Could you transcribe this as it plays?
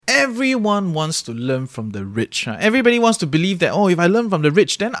everyone wants to learn from the rich. Right? Everybody wants to believe that, if I learn from the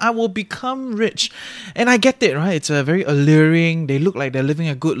rich, then I will become rich. And I get it, right? It's very alluring. They look like they're living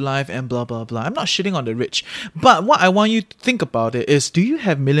a good life and blah, blah, blah. I'm not shitting on the rich. But what I want you to think about it is, do you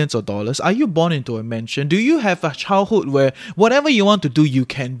have millions of dollars? Are you born into a mansion? Do you have a childhood where whatever you want to do, you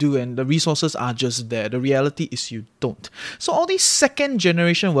can do and the resources are just there? The reality is you don't. So all these second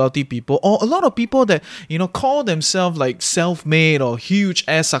generation wealthy people, or a lot of people that, call themselves like self-made or huge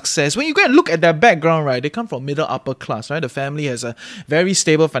ass success, when you go and look at their background, right, they come from middle upper class, right? The family has a very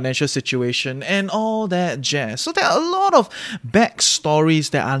stable financial situation and all that jazz. So there are a lot of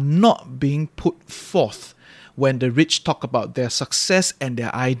backstories that are not being put forth when the rich talk about their success and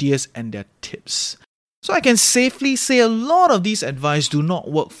their ideas and their tips. So I can safely say a lot of these advice do not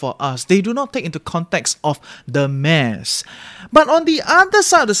work for us. They do not take into context of the mass. But on the other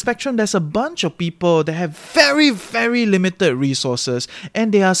side of the spectrum, there's a bunch of people that have very, very limited resources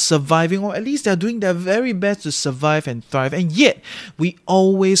and they are surviving, or at least they're doing their very best to survive and thrive. And yet, we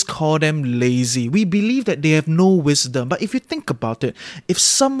always call them lazy. We believe that they have no wisdom. But if you think about it, if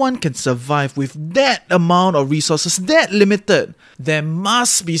someone can survive with that amount of resources, that limited, there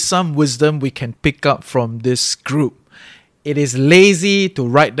must be some wisdom we can pick up from this group. It is lazy to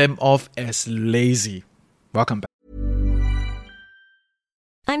write them off as lazy. Welcome back.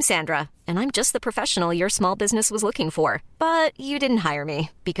 I'm Sandra, and I'm just the professional your small business was looking for. But you didn't hire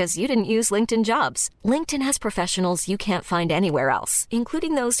me because you didn't use LinkedIn Jobs. LinkedIn has professionals you can't find anywhere else,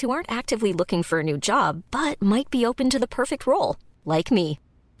 including those who aren't actively looking for a new job, but might be open to the perfect role, like me.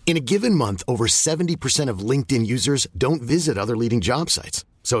 In a given month, over 70% of LinkedIn users don't visit other leading job sites.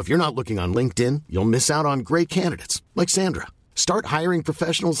 So if you're not looking on LinkedIn, you'll miss out on great candidates like Sandra. Start hiring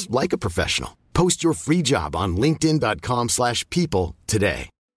professionals like a professional. Post your free job on linkedin.com/people today.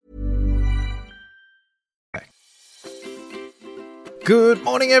 Good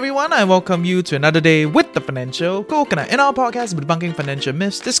morning, everyone. I welcome you to another day with the Financial Coconut. In our podcast, we're debunking financial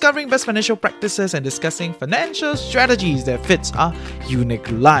myths, discovering best financial practices, and discussing financial strategies that fits our unique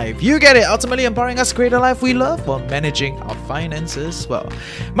life. You get it. Ultimately empowering us to create a life we love while managing our finances well.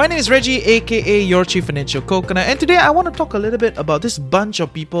 My name is Reggie, aka your Chief Financial Coconut, and today I want to talk a little bit about this bunch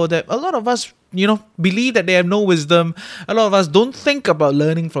of people that a lot of us believe that they have no wisdom. A lot of us don't think about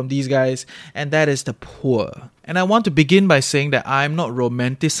learning from these guys, and that is the poor. And I want to begin by saying that I'm not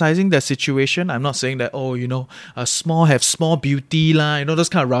romanticizing their situation. I'm not saying that, small have small beauty lah, those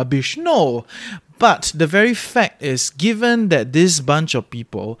kind of rubbish. No. But the very fact is, given that this bunch of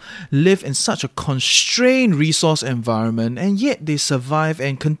people live in such a constrained resource environment and yet they survive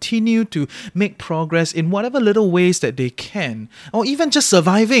and continue to make progress in whatever little ways that they can, or even just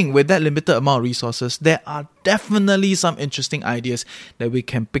surviving with that limited amount of resources, there are definitely some interesting ideas that we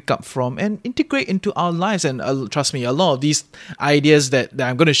can pick up from and integrate into our lives. And trust me, a lot of these ideas that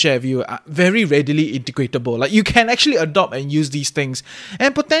I'm going to share with you are very readily integratable. Like, you can actually adopt and use these things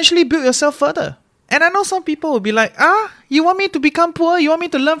and potentially build yourself further. And I know some people will be like, you want me to become poor? You want me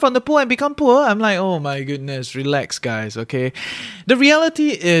to learn from the poor and become poor? I'm like, oh my goodness, relax guys, okay? The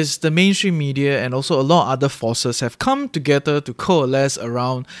reality is the mainstream media and also a lot of other forces have come together to coalesce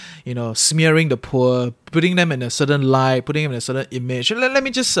around, smearing the poor, putting them in a certain light, putting them in a certain image. Let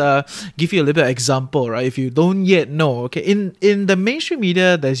me just give you a little bit of example, right? If you don't yet know, okay, in the mainstream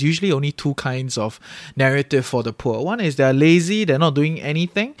media, there's usually only two kinds of narrative for the poor. One is they're lazy, they're not doing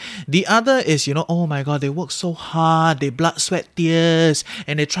anything. The other is, oh my God, they work so hard, they blood, sweat, tears,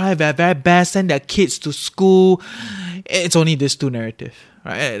 and they try their very best, send their kids to school. It's only these two narratives,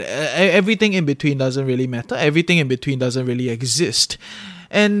 right? Everything in between doesn't really matter. Everything in between doesn't really exist.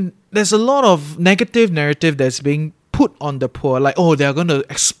 And there's a lot of negative narrative that's being put on the poor, like, they're going to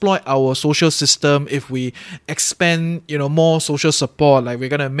exploit our social system if we expand, more social support, like we're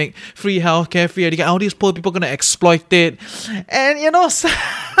going to make free healthcare, free education, all these poor people are going to exploit it. And,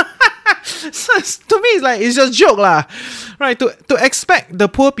 so to me, it's like, it's just a joke lah, right? To expect the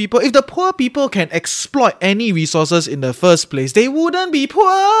poor people, if the poor people can exploit any resources in the first place, they wouldn't be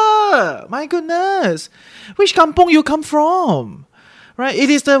poor. My goodness, which kampong you come from? Right?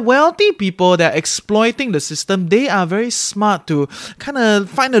 It is the wealthy people that are exploiting the system. They are very smart to kind of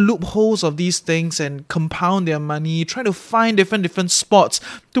find the loopholes of these things and compound their money, try to find different spots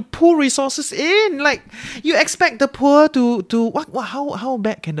to pull resources in. Like, you expect the poor to how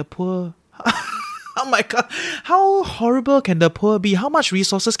bad can the poor oh my God, how horrible can the poor be? How much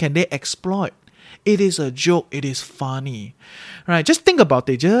resources can they exploit? It is a joke. It is funny, right? Just think about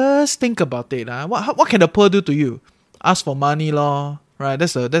it. What can the poor do to you? Ask for money, lor. Right,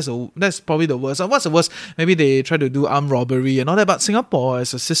 that's probably the worst. What's the worst? Maybe they try to do armed robbery and all that. But Singapore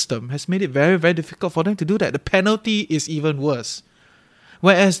as a system has made it very, very difficult for them to do that. The penalty is even worse.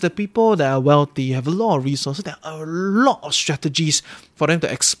 Whereas the people that are wealthy have a lot of resources, there are a lot of strategies for them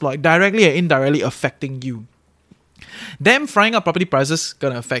to exploit, directly and indirectly affecting you. Them frying up property prices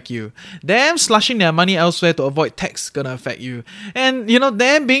gonna affect you. Them slushing their money elsewhere to avoid tax gonna affect you. And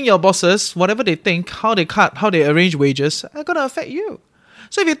them being your bosses, whatever they think, how they cut, how they arrange wages, are gonna affect you.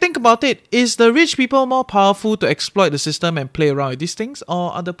 So if you think about it, is the rich people more powerful to exploit the system and play around with these things?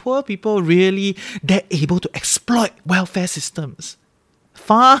 Or are the poor people really that able to exploit welfare systems?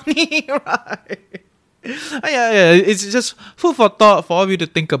 Funny, right? Yeah, it's just food for thought for all of you to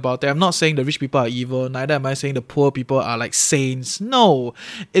think about it. I'm not saying the rich people are evil, neither am I saying the poor people are like saints. No,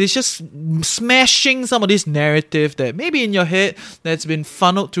 it is just smashing some of this narrative that maybe in your head that's been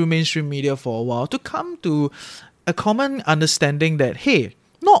funneled through mainstream media for a while to come to a common understanding that, hey,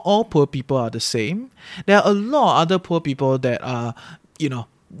 not all poor people are the same. There are a lot of other poor people that are,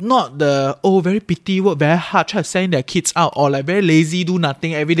 not the, very pity work, very hard, try to send their kids out, or like very lazy, do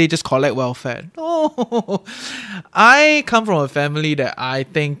nothing, every day just collect welfare. No. I come from a family that I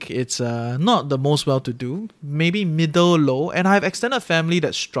think it's not the most well-to-do, maybe middle, low, and I have extended family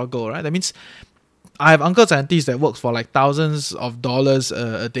that struggle, right? That means I have uncles and aunties that work for like thousands of dollars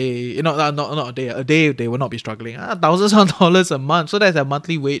a day. Not a day. A day they will not be struggling. Thousands of dollars a month. So that's their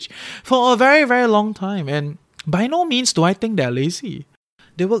monthly wage for a very, very long time. And by no means do I think they're lazy.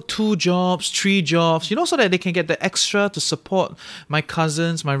 They work 2 jobs, 3 jobs, so that they can get the extra to support my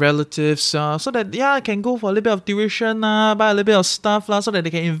cousins, my relatives, so that, I can go for a little bit of tuition, buy a little bit of stuff, so that they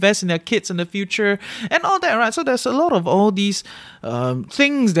can invest in their kids in the future, and all that, right? So there's a lot of all these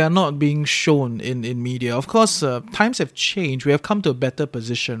things that are not being shown in media. Of course, times have changed. We have come to a better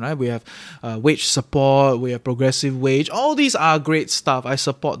position, right? We have wage support, we have progressive wage. All these are great stuff. I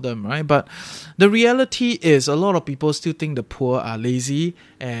support them, right? But the reality is a lot of people still think the poor are lazy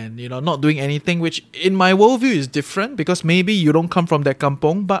and not doing anything, which in my worldview is different, because maybe you don't come from that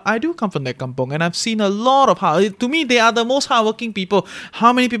kampong, but I do come from that kampong, and I've seen a lot of to me they are the most hardworking people.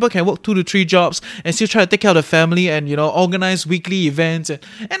 How many people can work 2 to 3 jobs and still try to take care of the family and organize weekly events and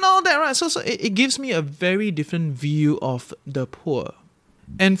all that, right? So it gives me a very different view of the poor.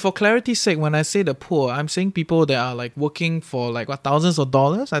 And for clarity's sake, when I say the poor, I'm saying people that are like working for like thousands of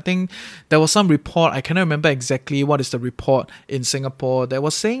dollars. I think there was some report, I cannot remember exactly what is the report in Singapore, that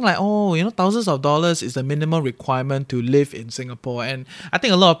was saying like, thousands of dollars is the minimum requirement to live in Singapore. And I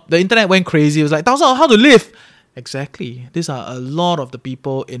think the internet went crazy. It was like, thousands of how to live? Exactly. These are a lot of the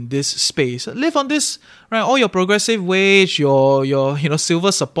people in this space live on this, right? All your progressive wage, your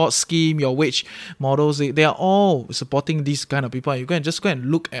silver support scheme, your wage models, they are all supporting these kind of people. And you can just go and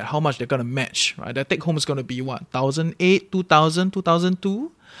look at how much they're going to match, right? Their take home is going to be 1,008, 2,000,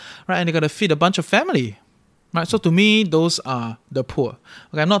 2,002, right? And they're going to feed a bunch of family. Right, so to me, those are the poor.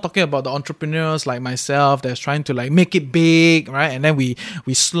 Okay, I'm not talking about the entrepreneurs like myself that's trying to like make it big, right? And then we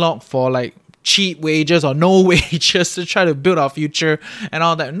slog for like cheap wages or no wages to try to build our future and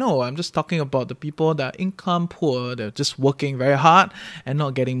all that. No, I'm just talking about the people that are income poor, they're just working very hard and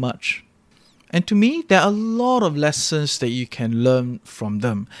not getting much. And to me, there are a lot of lessons that you can learn from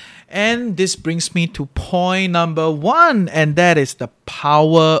them. And this brings me to point number 1, and that is the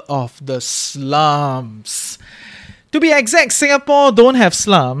power of the slums. To be exact, Singapore don't have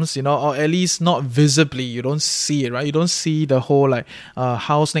slums, or at least not visibly. You don't see it, right? You don't see the whole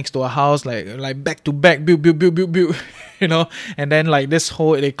house next to a house, like back to back, build, and then like this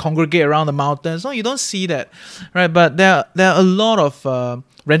whole, they congregate around the mountains. No, you don't see that, right? But there are a lot of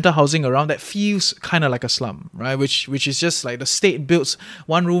rental housing around that feels kind of like a slum, right? Which is just like the state builds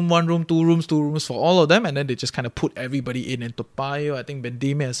 1 room, 2 rooms for all of them, and then they just kind of put everybody in. And Toa Payoh, I think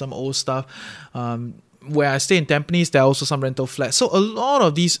Bendime has some old stuff. Where I stay in Tampines, there are also some rental flats. So a lot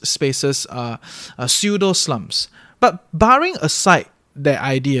of these spaces are pseudo slums. But barring aside that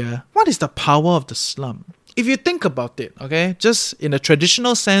idea, what is the power of the slum? If you think about it, okay, just in a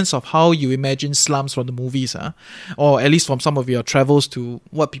traditional sense of how you imagine slums from the movies, or at least from some of your travels to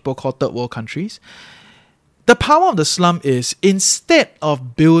what people call third world countries, the power of the slum is, instead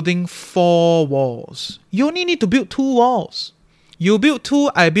of building 4 walls, you only need to build 2 walls. You build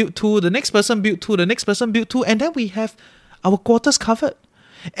 2, I build 2, the next person built 2, the next person built 2, and then we have our quarters covered.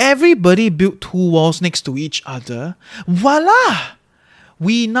 Everybody built 2 walls next to each other. Voila!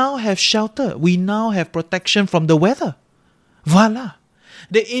 We now have shelter. We now have protection from the weather. Voila!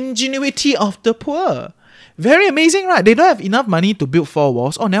 The ingenuity of the poor. Very amazing, right? They don't have enough money to build 4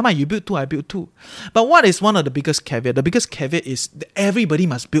 walls. Oh, never mind, you build 2, I build 2. But what is one of the biggest caveat? The biggest caveat is that everybody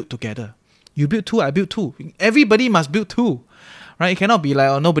must build together. You build 2, I build 2. Everybody must build 2. Right? It cannot be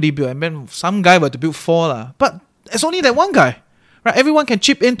like, nobody built, and then some guy were to build 4. But it's only that one guy. Right? Everyone can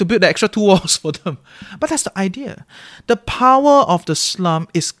chip in to build the extra 2 walls for them. But that's the idea. The power of the slum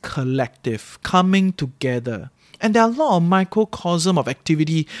is collective, coming together. And there are a lot of microcosm of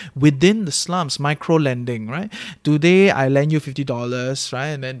activity within the slums, micro-lending, right? Today, I lend you $50, right?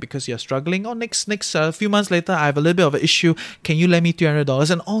 And then because you're struggling, next few months later, I have a little bit of an issue. Can you lend me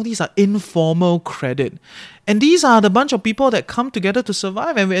 $300? And all these are informal credit. And these are the bunch of people that come together to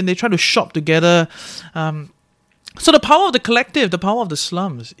survive, and they try to shop together. So the power of the collective, the power of the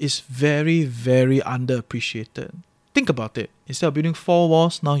slums is very, very underappreciated. Think about it. Instead of building 4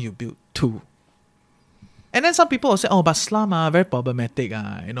 walls, now you build 2. And then some people will say, but slum very problematic.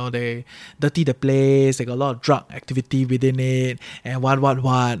 They dirty the place, they got a lot of drug activity within it, and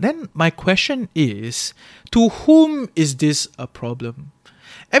what. Then my question is, to whom is this a problem?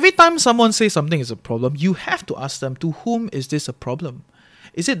 Every time someone says something is a problem, you have to ask them, to whom is this a problem?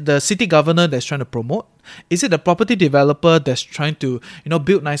 Is it the city governor that's trying to promote? Is it the property developer that's trying to,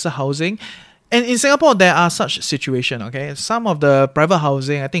 build nicer housing? And in Singapore, there are such situations, okay? Some of the private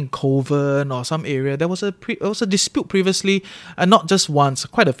housing, I think Kovan or some area, there was a dispute previously, not just once,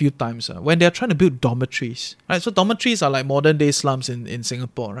 quite a few times, when they're trying to build dormitories, right? So dormitories are like modern day slums in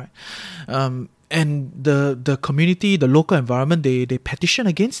Singapore, right? And the community, the local environment, they petition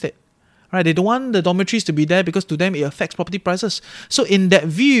against it. Right, they don't want the dormitories to be there because to them it affects property prices. So in that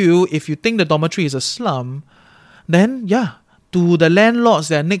view, if you think the dormitory is a slum, then to the landlords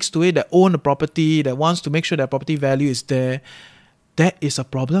that are next to it, that own the property, that wants to make sure that property value is there, that is a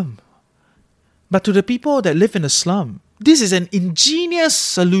problem. But to the people that live in a slum, this is an ingenious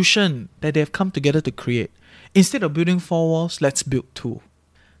solution that they have come together to create. Instead of building 4 walls, let's build 2.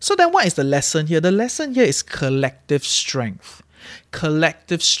 So then what is the lesson here? The lesson here is collective strength.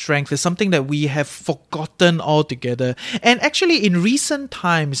 Collective strength is something that we have forgotten altogether. And actually, in recent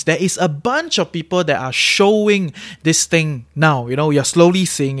times, there is a bunch of people that are showing this thing now. You're slowly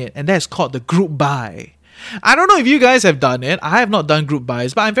seeing it, and that's called the group buy. I don't know if you guys have done it. I have not done group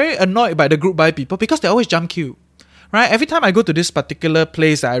buys, but I'm very annoyed by the group buy people because they always jump queue. Right? Every time I go to this particular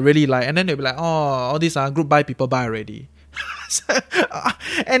place that I really like, and then they'll be like, all these are group buy people buy already.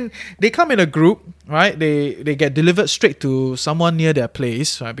 And they come in a group, right? They get delivered straight to someone near their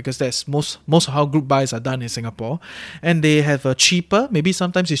place, right? Because that's most of how group buys are done in Singapore. And they have a cheaper, maybe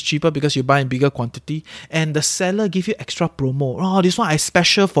sometimes it's cheaper because you buy in bigger quantity, and the seller give you extra promo. This one I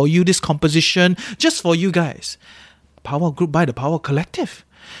special for you, this composition just for you guys. Power of group buy, the power of collective.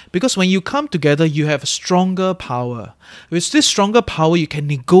 Because when you come together, you have a stronger power. With this stronger power, you can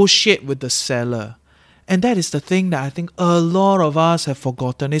negotiate with the seller. And that is the thing that I think a lot of us have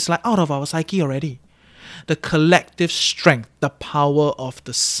forgotten. It's like out of our psyche already. The collective strength, the power of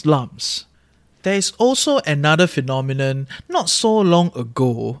the slums. There is also another phenomenon not so long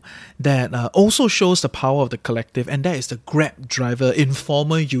ago that also shows the power of the collective, and that is the Grab driver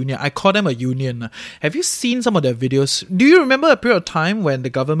informal union. I call them a union. Have you seen some of their videos? Do you remember a period of time when the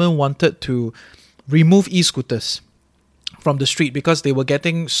government wanted to remove e-scooters from the street because they were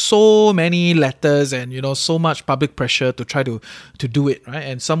getting so many letters and so much public pressure to try to do it, right?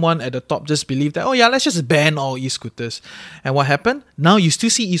 And someone at the top just believed that let's just ban all e-scooters. And what happened? Now you still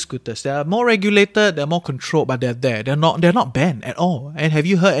see e-scooters. They are more regulated, they're more controlled, but they're there. They're not banned at all. And have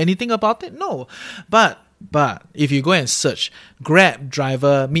you heard anything about it? No. But if you go and search Grab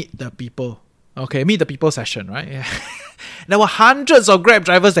driver meet the people, okay, meet the people session, right? Yeah. There were hundreds of Grab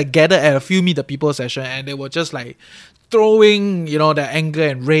drivers that gathered at a few meet the people session, and they were just like throwing, their anger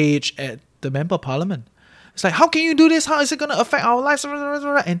and rage at the member of parliament. It's like, how can you do this? How is it going to affect our lives?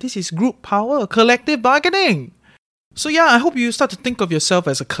 And this is group power, collective bargaining. So I hope you start to think of yourself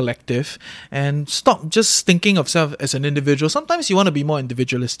as a collective and stop just thinking of yourself as an individual. Sometimes you want to be more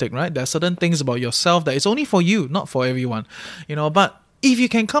individualistic, right? There are certain things about yourself that is only for you, not for everyone. But if you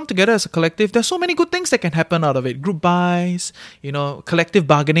can come together as a collective, there's so many good things that can happen out of it. Group buys, collective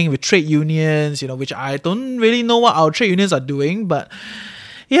bargaining with trade unions, which I don't really know what our trade unions are doing, but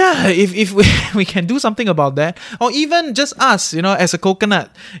if we can do something about that, or even just us, as a coconut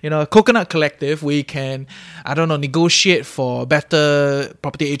collective, we can, negotiate for better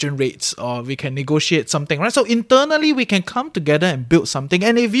property agent rates, or we can negotiate something, right? So internally, we can come together and build something.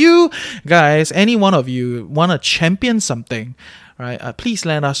 And if you guys, any one of you, want to champion something, right? Please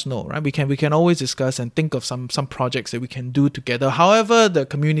let us know, right? We can always discuss and think of some projects that we can do together. However, the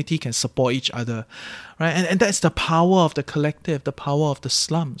community can support each other, right? And that's the power of the collective, the power of the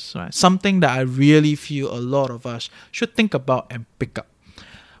slums, right? Something that I really feel a lot of us should think about and pick up.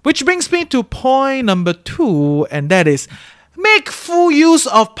 Which brings me to point number 2, and that is Make full use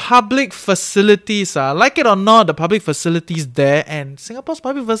of public facilities. Like it or not, the public facilities there, and Singapore's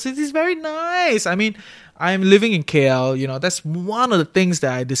public facilities is very nice. I mean, I'm living in KL, that's one of the things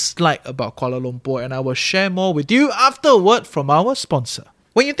that I dislike about Kuala Lumpur, and I will share more with you after a word from our sponsor.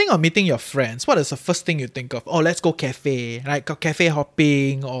 When you think of meeting your friends, what is the first thing you think of? Oh, let's go cafe, right? Go cafe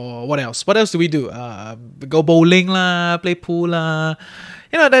hopping, or what else? What else do we do? Go bowling lah, play pool lah.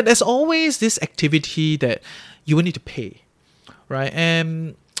 There's always this activity that you will need to pay, right?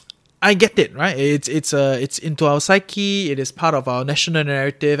 And I get it, right? It's into our psyche. It is part of our national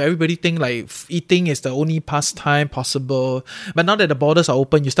narrative. Everybody think like eating is the only pastime possible. But now that the borders are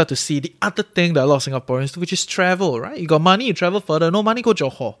open, you start to see the other thing that a lot of Singaporeans do, which is travel, right? You got money, you travel further. No money, go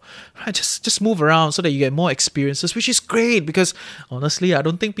Johor. Right? Just move around so that you get more experiences, which is great because honestly, I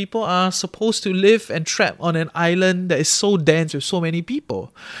don't think people are supposed to live and trap on an island that is so dense with so many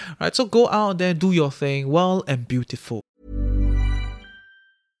people, right? So go out there, do your thing, well and beautiful.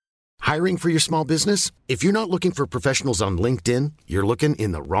 Hiring for your small business? If you're not looking for professionals on LinkedIn, you're looking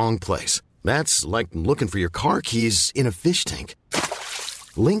in the wrong place. That's like looking for your car keys in a fish tank.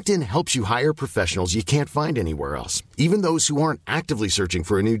 LinkedIn helps you hire professionals you can't find anywhere else, even those who aren't actively searching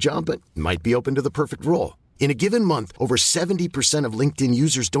for a new job but might be open to the perfect role. In a given month, over 70% of LinkedIn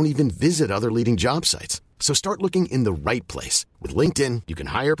users don't even visit other leading job sites. So start looking in the right place. With LinkedIn, you can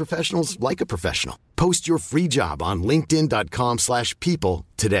hire professionals like a professional. Post your free job on linkedin.com/people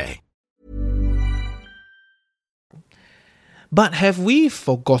today. But have we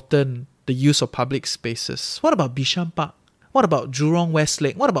forgotten the use of public spaces? What about Bishan Park? What about Jurong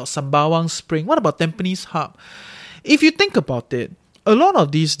Westlake? What about Sembawang Spring? What about Tampines Hub? If you think about it, a lot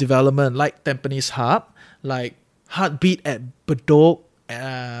of these development like Tampines Hub, like Heartbeat at Bedok,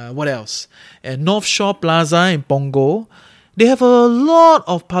 what else? And North Shore Plaza in Punggol, they have a lot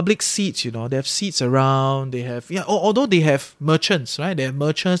of public seats, They have seats around, they have, although they have merchants, right? They have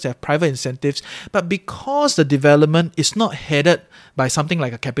merchants, they have private incentives. But because the development is not headed by something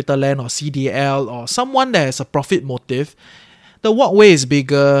like a CapitaLand or CDL or someone that has a profit motive, the walkway is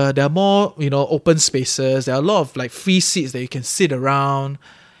bigger, there are more, open spaces, there are a lot of like free seats that you can sit around.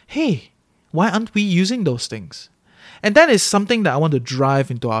 Hey, why aren't we using those things? And that is something that I want to drive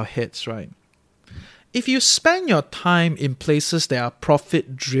into our heads, right? If you spend your time in places that are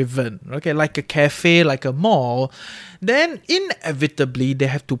profit driven, okay, like a cafe, like a mall, then inevitably they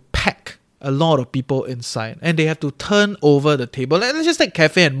have to pack a lot of people inside and they have to turn over the table. Let's just take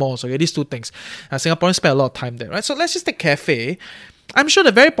cafe and malls, okay, these two things. Singaporeans spend a lot of time there, right? So let's just take cafe. I'm sure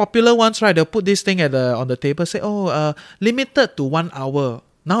the very popular ones, right, they'll put this thing on the table, say, limited to 1 hour.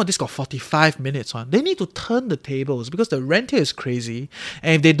 Now this got 45 minutes on. They need to turn the tables because the rent here is crazy.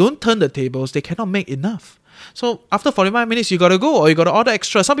 And if they don't turn the tables, they cannot make enough. So after 45 minutes, you got to go or you got to order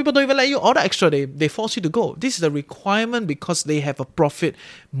extra. Some people don't even let you order extra. They force you to go. This is a requirement because they have a profit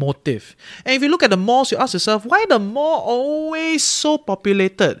motive. And if you look at the malls, you ask yourself, why the mall always so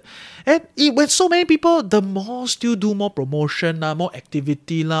populated? And when so many people, the malls still do more promotion, more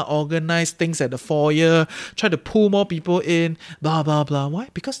activity, organize things at the foyer, try to pull more people in, blah, blah, blah. Why?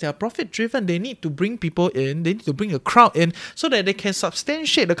 Because they are profit driven. They need to bring people in. They need to bring a crowd in so that they can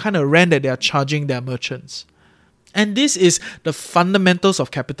substantiate the kind of rent that they are charging their merchants. And this is the fundamentals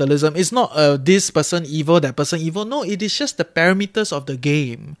of capitalism. It's not this person evil, that person evil. No, it is just the parameters of the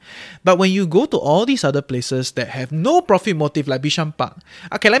game. But when you go to all these other places that have no profit motive like Bishan Park,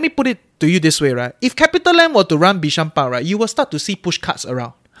 okay, let me put it to you this way, right? If CapitaLand were to run Bishan Park, right, you will start to see push carts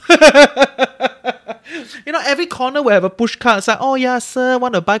around. Every corner will have a push cart. It's like, oh yeah, sir,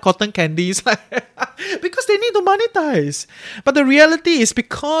 want to buy cotton candies. Because they need to monetize. But the reality is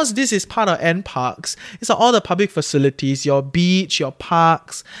because this is part of NParks, it's all the public facilities, your beach, your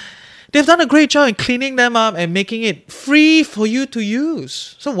parks. They've done a great job in cleaning them up and making it free for you to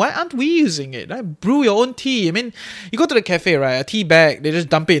use. So why aren't we using it? Right? Brew your own tea. I mean, you go to the cafe, right? A tea bag, they just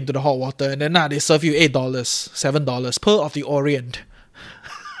dump it into the hot water and then they serve you $8, $7, Pearl of the Orient.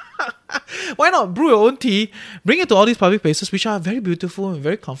 Why not brew your own tea, bring it to all these public places which are very beautiful and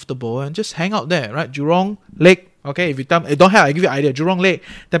very comfortable and just hang out there, right? Jurong Lake, okay, if you don't have, I give you an idea. Jurong Lake,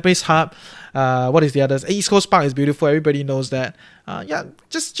 Tampines Hub, what is the others? East Coast Park is beautiful, everybody knows that.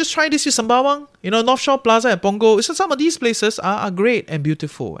 Just try this with Sembawang, North Shore Plaza and Punggol. So some of these places are great and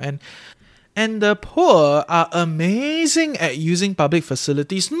beautiful, and the poor are amazing at using public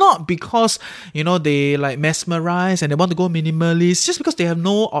facilities, not because, they like mesmerize and they want to go minimalist, just because they have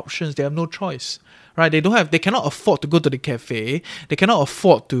no options, they have no choice. Right? They cannot afford to go to the cafe. They cannot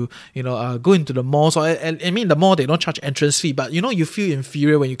afford to, go into the malls. Or the mall, they don't charge entrance fee, but you feel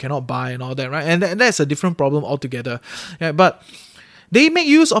inferior when you cannot buy and all that, right? And that's a different problem altogether. Yeah, but They make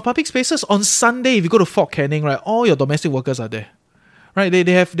use of public spaces on Sunday. If you go to Fort Canning, right, all your domestic workers are there. Right,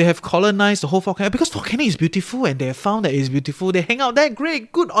 they have colonized the whole Fort Canning because Fort Canning is beautiful and they have found that it's beautiful. They hang out there,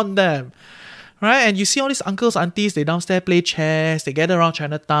 great, good on them. Right, and you see all these uncles, aunties, they downstairs play chess, they gather around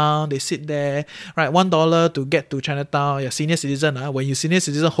Chinatown, they sit there, right, $1 to get to Chinatown. You're senior citizen, when you're senior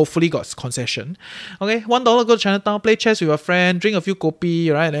citizen, hopefully got concession. Okay, $1 go to Chinatown, play chess with your friend, drink a few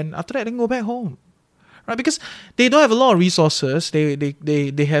kopi, right, and after that, then go back home. Right, because they don't have a lot of resources,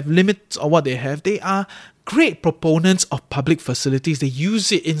 they have limits on what they have. They are great proponents of public facilities. They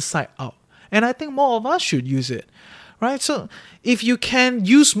use it inside out. And I think more of us should use it. Right? So if you can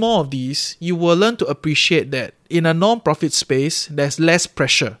use more of these, you will learn to appreciate that in a non-profit space, there's less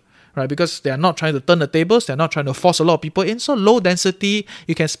pressure. Right? Because they are not trying to turn the tables, they're not trying to force a lot of people in. So low density,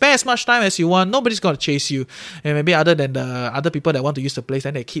 you can spend as much time as you want, nobody's going to chase you. And maybe other than the other people that want to use the place,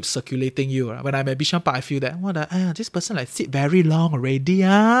 then they keep circulating you. Right? When I'm at Bishan Park, I feel that, this person like sit very long already.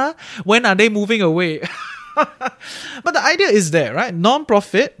 When are they moving away? But the idea is there, right?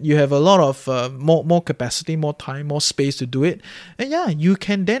 Non-profit, you have a lot of more capacity, more time, more space to do it. And yeah, you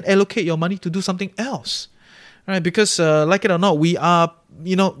can then allocate your money to do something else. Right? Because like it or not, we are,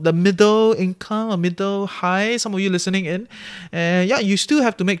 the middle income or middle high, some of you listening in. And yeah, you still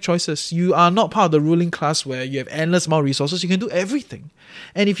have to make choices. You are not part of the ruling class where you have endless amount of resources. You can do everything.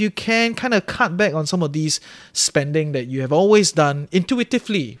 And if you can kind of cut back on some of these spending that you have always done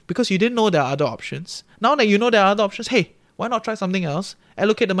intuitively because you didn't know there are other options. Now that you know there are other options, hey, why not try something else?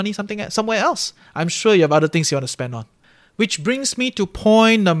 Allocate the money somewhere else. I'm sure you have other things you want to spend on. Which brings me to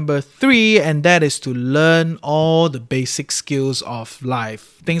point number 3, and that is to learn all the basic skills of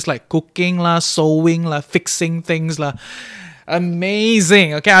life. Things like cooking, sewing, fixing things.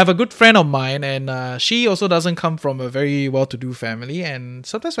 Amazing. Okay, I have a good friend of mine, and she also doesn't come from a very well-to-do family. And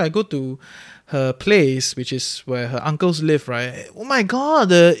sometimes when I go to her place, which is where her uncles live, right? Oh my god,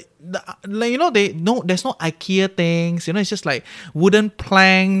 there's no IKEA things. It's just like wooden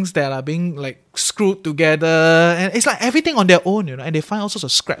planks that are being like screwed together, and it's like everything on their own, and they find all sorts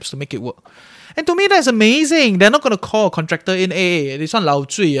of scraps to make it work. And to me, that's amazing. They're not going to call a contractor in, hey, this one lao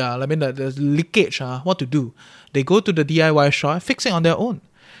zui, the leakage, what to do? They go to the DIY shop, fix it on their own.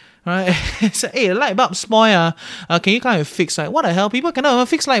 Right? Say, hey, the light bulb spoil, can you come and fix it? What the hell? People cannot even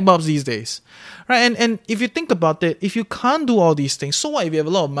fix light bulbs these days. Right? And if you think about it, if you can't do all these things, so what if you have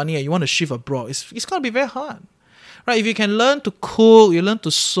a lot of money and you want to shift abroad? It's going to be very hard. Right? If you can learn to cook, you learn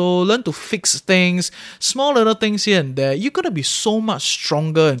to sew, learn to fix things, small little things here and there, you're going to be so much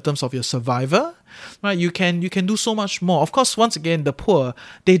stronger in terms of your survivor. Right? You can do so much more. Of course, once again, the poor,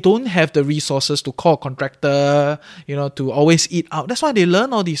 they don't have the resources to call a contractor, to always eat out. That's why they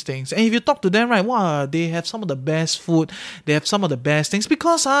learn all these things. And if you talk to them, right, wow, they have some of the best food, they have some of the best things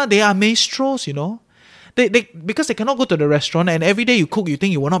because they are maestros, because they cannot go to the restaurant and every day you cook, you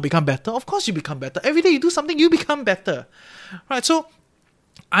think you will not become better. Of course you become better. Every day you do something, you become better. Right? So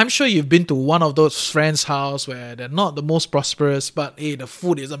I'm sure you've been to one of those friends' house where they're not the most prosperous, but hey, the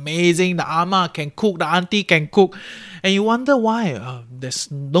food is amazing, the ama can cook, the auntie can cook, and you wonder why. There's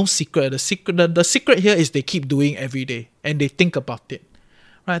no secret. The secret here is they keep doing every day and they think about it.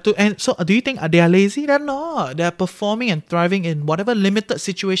 Right? And so do you think they are lazy? They're not. They're performing and thriving in whatever limited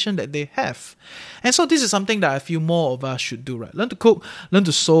situation that they have. And so this is something that I feel more of us should do, right? Learn to cook, learn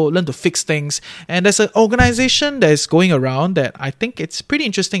to sew, learn to fix things. And there's an organization that is going around that I think it's pretty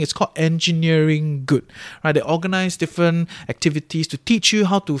interesting. It's called Engineering Good, right? They organize different activities to teach you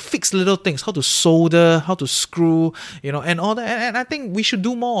how to fix little things, how to solder, how to screw, and all that. And I think we should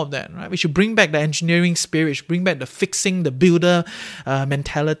do more of that, right? We should bring back the engineering spirit, we should bring back the fixing, the builder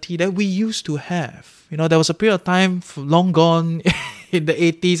mentality that we used to have. There was a period of time long gone in the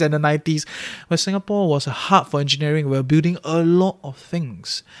 80s and the 90s where Singapore was a hub for engineering. We were building a lot of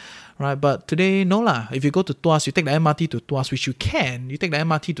things, right? But today, no lah. If you go to Tuas, you take the MRT to Tuas, which you can. You take the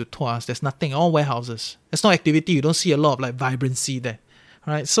MRT to Tuas, there's nothing, all warehouses. There's no activity. You don't see a lot of vibrancy there,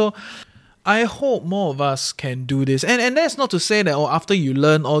 right? So I hope more of us can do this. And that's not to say that after you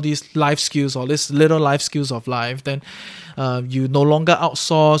learn all these life skills or these little life skills of life, then you no longer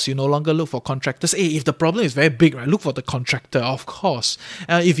outsource, you no longer look for contractors. Hey, if the problem is very big, right, look for the contractor, of course.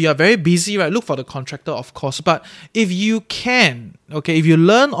 If you are very busy, right, look for the contractor, of course. But if you can, okay, if you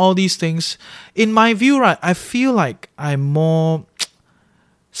learn all these things, in my view, right, I feel like I'm more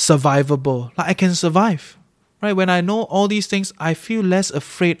survivable. Like I can survive. Right, when I know all these things, I feel less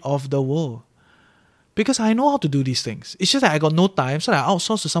afraid of the world. Because I know how to do these things. It's just that I got no time, so I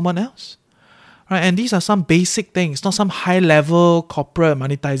outsource to someone else. Right, and these are some basic things, not some high-level corporate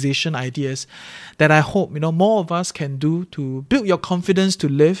monetization ideas that I hope, more of us can do to build your confidence to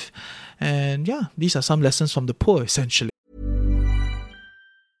live. And yeah, these are some lessons from the poor, essentially.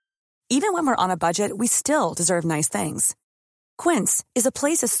 Even when we're on a budget, we still deserve nice things. Quince is a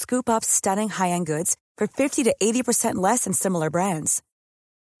place to scoop up stunning high-end goods for 50 to 80% less than similar brands.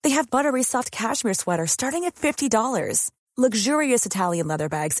 They have buttery soft cashmere sweaters starting at $50, luxurious Italian leather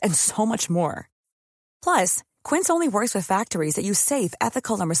bags, and so much more. Plus, Quince only works with factories that use safe,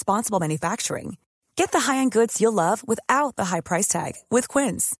 ethical, and responsible manufacturing. Get the high-end goods you'll love without the high price tag with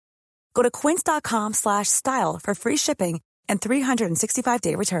Quince. Go to quince.com/style for free shipping and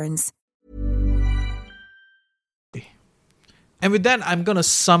 365-day returns. And with that, I'm going to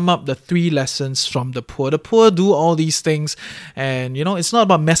sum up the 3 lessons from the poor. The poor do all these things, and it's not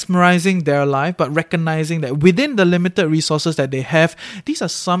about mesmerizing their life, but recognizing that within the limited resources that they have, these are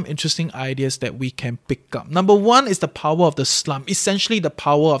some interesting ideas that we can pick up. Number 1 is the power of the slum, essentially the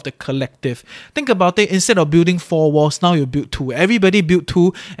power of the collective. Think about it, instead of building 4 walls, now you build 2. Everybody build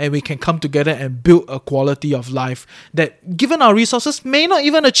 2, and we can come together and build a quality of life that, given our resources, may not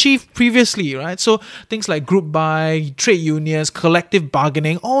even achieve previously, right? So things like group buy, trade unions, collective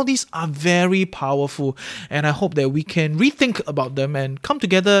bargaining, all these are very powerful, and I hope that we can rethink about them and come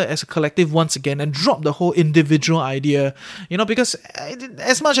together as a collective once again and drop the whole individual idea, because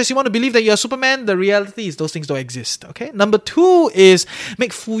as much as you want to believe that you're Superman, the reality is those things don't exist, okay? Number 2 is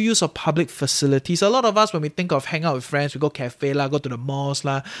make full use of public facilities. A lot of us, when we think of hang out with friends, we go cafe lah, go to the malls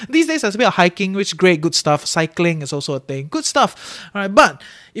lah. These days there's a bit of hiking, which is great, good stuff. Cycling is also a thing, good stuff. All right, but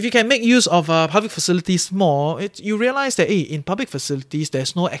if you can make use of public facilities more, you realize that in public facilities,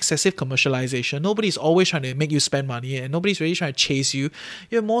 there's no excessive commercialization. Nobody's always trying to make you spend money, and nobody's really trying to chase you.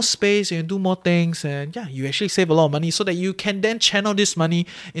 You have more space, you can do more things, and you actually save a lot of money so that you can then channel this money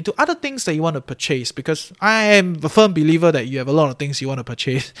into other things that you want to purchase. Because I am a firm believer that you have a lot of things you want to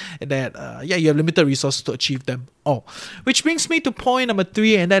purchase, and that you have limited resources to achieve them all. Which brings me to point number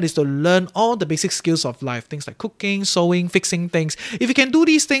 3, and that is to learn all the basic skills of life. Things like cooking, sewing, fixing things. If you can do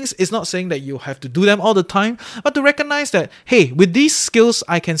these things, it's not saying that you have to do them all the time, but to recognize that, hey, with these skills,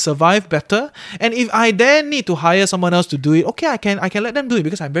 I can survive better. And if I then need to hire someone else to do it, okay, I can let them do it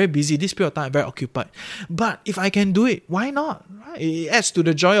because I'm very busy. This period of time, I'm very occupied. But if I can do it, why not? Right? It adds to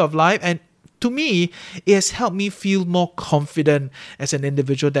the joy of life, and to me, it has helped me feel more confident as an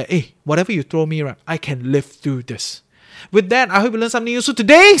individual that, hey, whatever you throw me, right, I can live through this. With that, I hope you learned something useful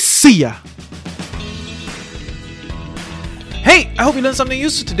today. See ya! Hey, I hope you learned something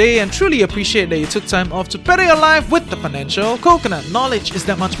useful today and truly appreciate that you took time off to better your life with the Financial Coconut. Knowledge is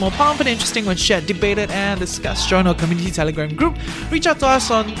that much more powerful and interesting when shared, debated, and discussed. Join our community Telegram group. Reach out to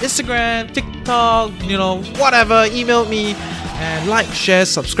us on Instagram, TikTok, whatever. Email me. And like, share,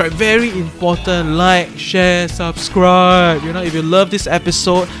 subscribe. Very important. Like, share, subscribe. If you love this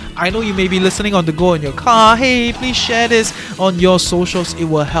episode, I know you may be listening on the go in your car. Hey, please share this on your socials. It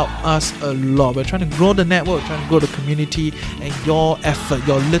will help us a lot. We're trying to grow the network, trying to grow the community, and your effort,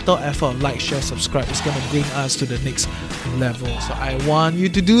 your little effort of like, share, subscribe is going to bring us to the next level. So I want you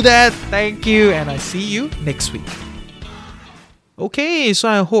to do that. Thank you, and I see you next week. Okay, so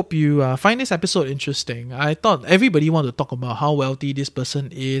I hope you find this episode interesting. I thought everybody wanted to talk about how wealthy this person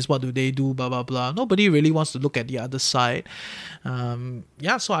is, what do they do, blah, blah, blah. Nobody really wants to look at the other side.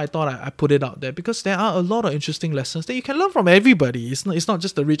 So I thought I put it out there because there are a lot of interesting lessons that you can learn from everybody. It's not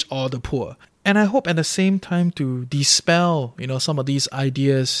just the rich or the poor. And I hope at the same time to dispel, some of these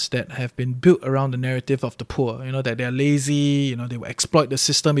ideas that have been built around the narrative of the poor, that they're lazy, they will exploit the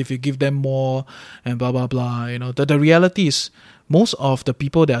system if you give them more, and blah, blah, blah. The reality is, most of the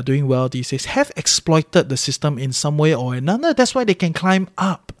people that are doing well these days have exploited the system in some way or another. That's why they can climb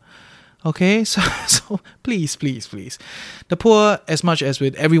up. Okay, so please. The poor, as much as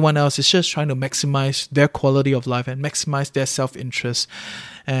with everyone else, is just trying to maximize their quality of life and maximize their self-interest.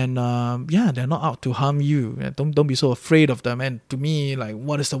 And they're not out to harm you. Don't be so afraid of them. And to me, like,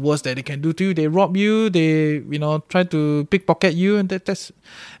 what is the worst that they can do to you? They rob you. They try to pickpocket you, and that's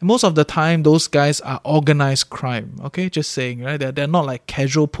most of the time those guys are organized crime. Okay, just saying, right? They're not like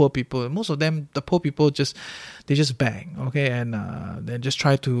casual poor people. Most of them, the poor people, just bang. Okay, and they just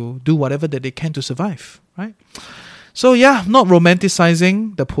try to do whatever that they can to survive. Right. So not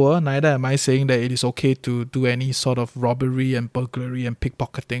romanticizing the poor, neither am I saying that it is okay to do any sort of robbery and burglary and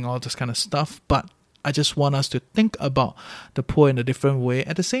pickpocketing, all this kind of stuff, but I just want us to think about the poor in a different way.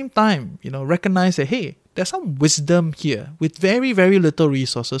 At the same time, recognize that, hey, there's some wisdom here. With very, very little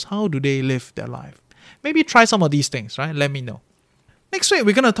resources, how do they live their life? Maybe try some of these things, right? Let me know. Next week,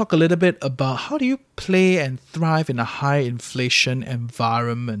 we're going to talk a little bit about how do you play and thrive in a high inflation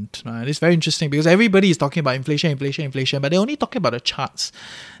environment. It's very interesting because everybody is talking about inflation, but they're only talking about the charts.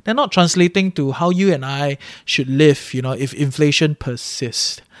 They're not translating to how you and I should live, if inflation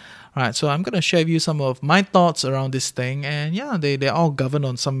persists. Alright, so I'm going to share with you some of my thoughts around this thing, and yeah, they're all governed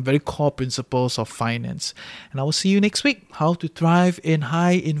on some very core principles of finance. And I will see you next week. How to thrive in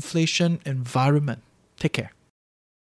high inflation environment. Take care.